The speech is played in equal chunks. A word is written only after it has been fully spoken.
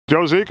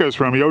Joe Zikas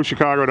from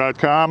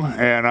YoChicago.com,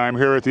 and I'm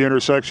here at the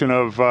intersection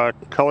of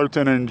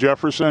Cullerton and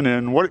Jefferson.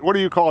 And what do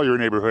you call your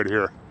neighborhood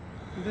here?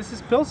 This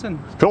is Pilsen.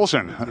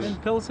 Pilsen. It's been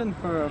Pilsen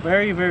for a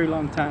very, very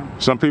long time.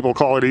 Some people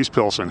call it East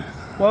Pilsen.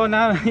 Well,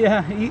 now,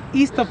 yeah,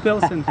 east of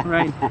Pilsen,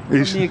 right? From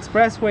the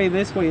expressway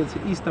this way, it's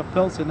east of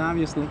Pilsen,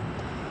 obviously.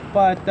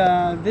 But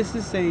this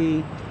is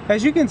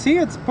as you can see,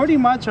 it's pretty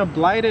much a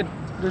blighted,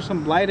 there's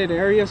some blighted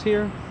areas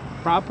here,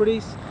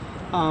 properties.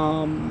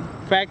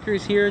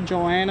 Factories here,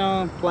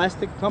 Joanna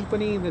Plastic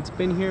Company, that's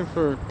been here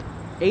for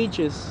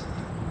ages.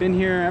 Been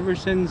here ever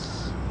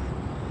since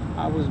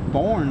I was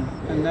born,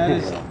 and that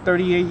is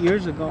 38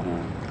 years ago.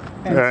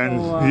 And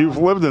so, you've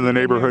lived in the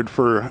neighborhood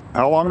for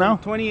how long now?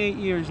 28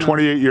 years now.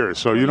 28 years,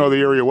 so you know the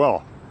area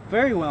well.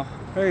 Very well,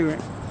 very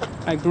well.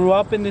 I grew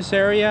up in this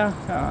area,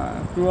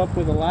 grew up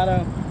with a lot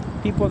of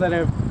people that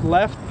have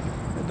left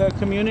the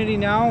community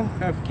now,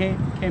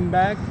 came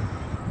back.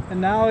 And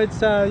now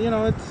it's, you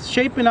know, it's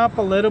shaping up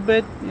a little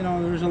bit. You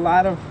know, there's a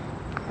lot of,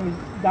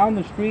 down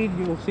the street,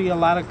 you'll see a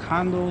lot of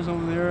condos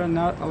over there and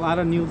a lot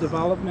of new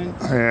development.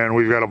 And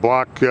we've got a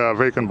block,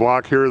 vacant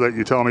block here that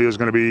you tell me is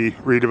going to be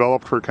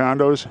redeveloped for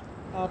condos?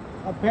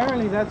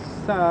 Apparently that's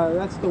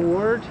the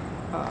word.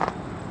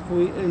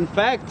 In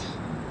fact,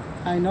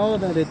 I know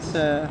that it's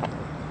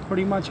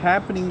pretty much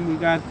happening. We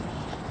got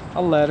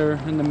a letter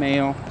in the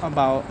mail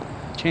about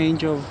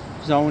change of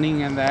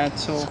zoning and that.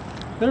 So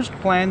there's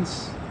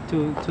plans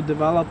to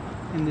develop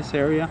in this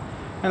area,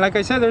 and like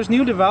I said, there's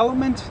new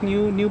development,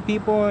 new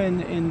people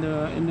in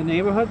the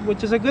neighborhood,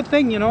 which is a good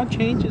thing. You know,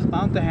 change is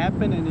bound to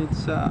happen, and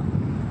it's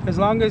as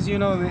long as, you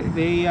know,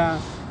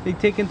 they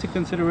take into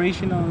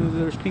consideration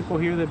there's people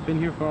here that've been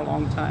here for a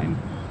long time,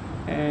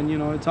 and you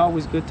know, it's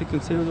always good to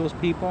consider those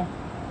people,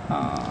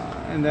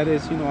 and that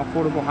is, you know,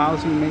 affordable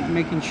housing,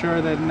 making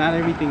sure that not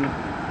everything,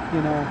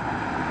 you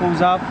know,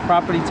 goes up,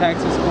 property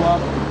taxes go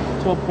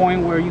up to a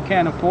point where you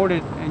can't afford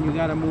it and you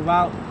got to move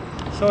out.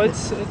 So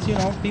it's you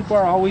know, people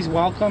are always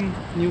welcome.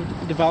 New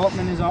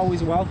development is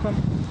always welcome,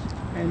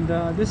 and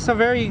this is a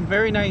very,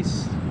 very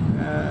nice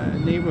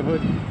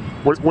neighborhood.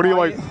 What do you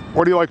like?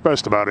 What do you like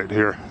best about it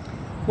here?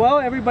 Well,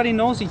 everybody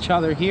knows each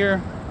other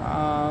here.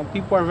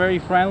 People are very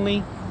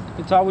friendly.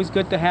 It's always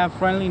good to have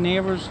friendly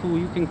neighbors who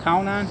you can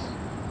count on.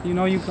 You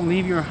know, you can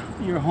leave your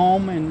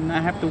home and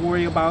not have to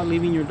worry about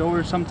leaving your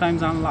door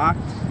sometimes unlocked.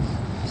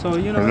 So,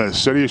 you know, in the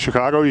city of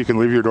Chicago, you can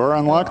leave your door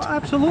unlocked?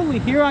 Absolutely.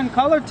 Here on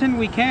Cullerton,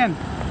 we can.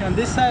 On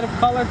this side of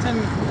Cullerton,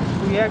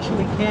 we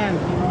actually can.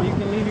 You know, you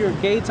can leave your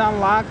gates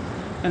unlocked,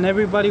 and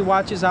everybody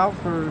watches out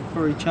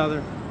for each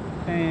other.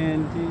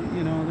 And,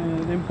 you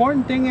know, the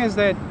important thing is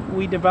that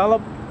we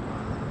develop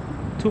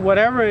to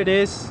whatever it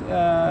is,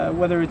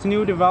 whether it's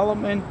new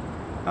development,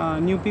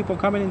 new people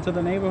coming into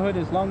the neighborhood,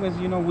 as long as,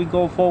 you know, we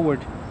go forward.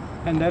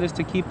 And that is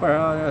to keep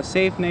a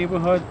safe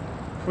neighborhood,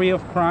 free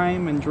of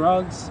crime and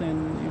drugs,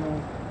 and, you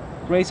know,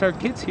 raise our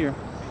kids here.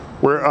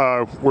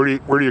 Where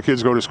do your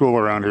kids go to school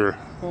around here?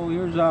 Well,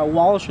 here's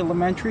Walsh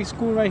Elementary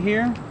School right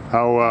here.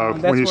 How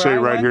when you say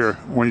right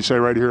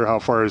here, how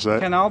far is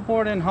that?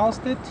 Canalport and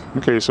Halstead.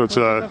 Okay, so it's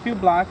a few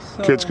blocks.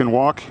 So kids can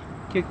walk.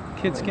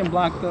 Kids can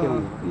walk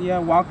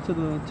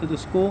to the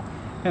school.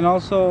 And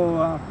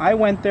also, I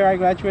went there. I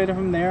graduated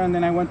from there, and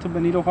then I went to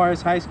Benito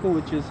Juarez High School,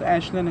 which is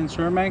Ashland and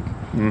Cermak.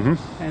 Mm-hmm.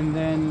 And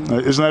then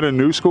isn't that a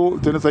new school?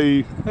 Didn't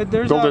they build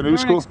a new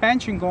school? There's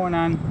expansion going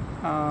on.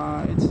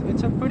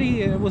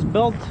 It was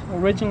built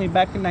originally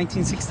back in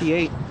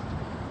 1968,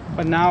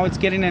 but now it's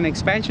getting an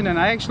expansion. And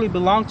I actually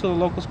belong to the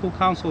local school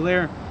council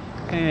there,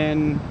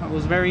 and I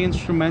was very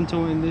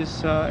instrumental in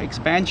this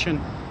expansion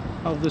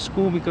of the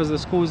school, because the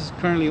school is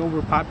currently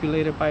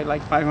overpopulated by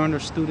like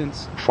 500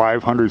 students.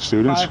 500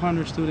 students?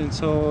 500 students.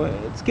 So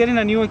it's getting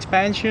a new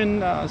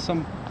expansion,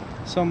 some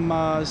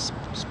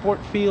sport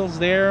fields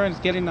there. It's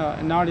getting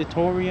an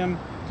auditorium,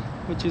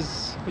 which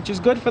is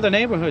good for the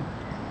neighborhood,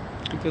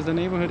 because the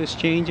neighborhood is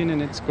changing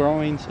and it's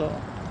growing. So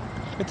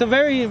it's a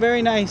very,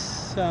 very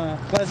nice,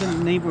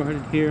 pleasant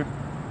neighborhood here.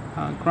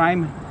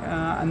 Crime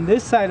on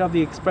this side of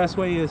the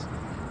expressway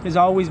has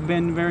always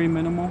been very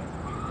minimal.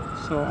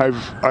 So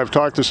I've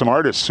talked to some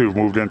artists who've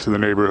moved into the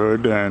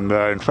neighborhood, and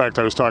in fact,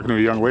 I was talking to a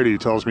young lady who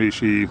tells me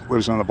she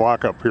lives on the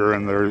block up here,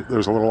 and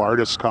there's a little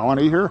artist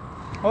colony here.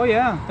 Oh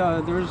yeah,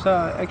 there's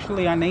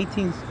actually on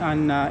 18th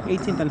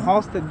and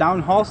Halstead,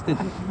 down Halstead,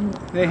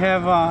 they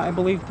have I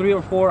believe 3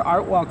 or 4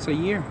 art walks a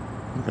year.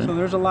 Okay. So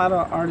there's a lot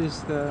of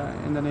artists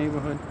in the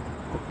neighborhood.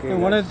 Okay,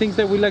 and one of the things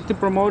that we like to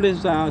promote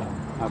is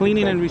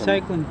cleaning and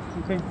recycling.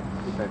 Okay.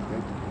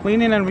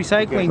 Cleaning and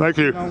recycling. Thank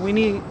you. You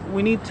know,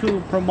 we need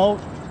to promote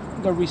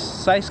the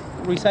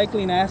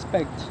recycling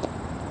aspect.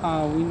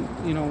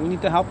 We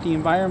need to help the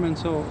environment,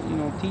 so, you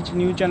know, teach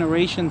new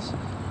generations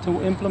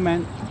to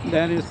implement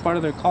that as part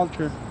of their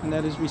culture, and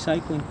that is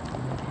recycling.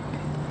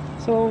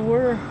 So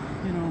we're,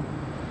 you know,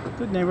 a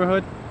good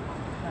neighborhood.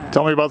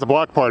 Tell me about the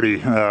block party.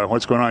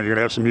 What's going on? You're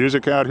gonna have some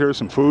music out here,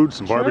 some food,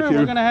 some barbecue? Sure,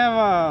 we're gonna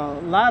have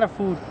a lot of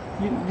food.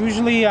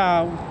 Usually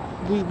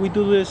we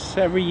do this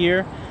every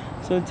year,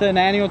 so it's an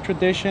annual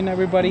tradition.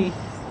 Everybody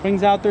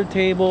brings out their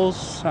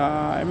tables.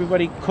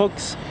 Everybody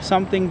cooks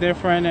something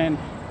different, and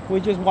we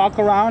just walk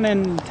around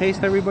and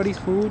taste everybody's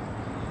food.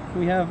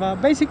 We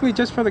have basically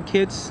just for the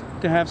kids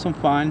to have some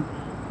fun.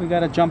 We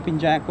got a jumping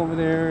jack over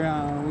there.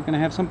 We're gonna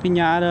have some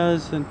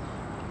piñatas and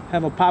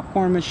have a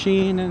popcorn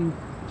machine, and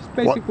just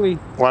basically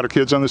a lot of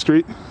kids on the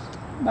street.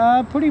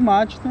 Pretty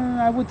much.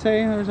 I would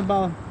say there's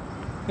about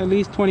at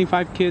least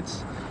 25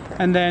 kids,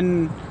 and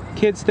then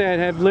kids that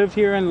have lived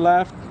here and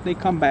left, they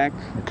come back.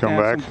 Come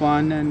have back. some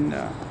fun, and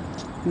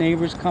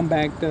neighbors come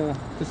back to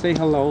say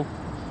hello.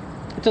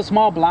 It's a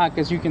small block,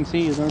 as you can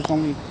see.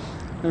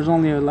 There's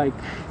only like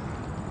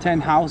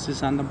 10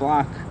 houses on the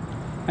block,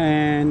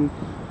 and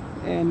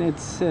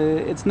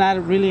it's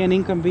not really an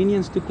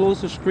inconvenience to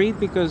close the street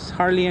because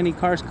hardly any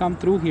cars come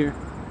through here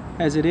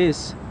as it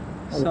is.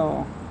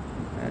 So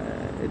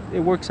it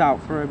works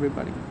out for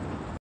everybody.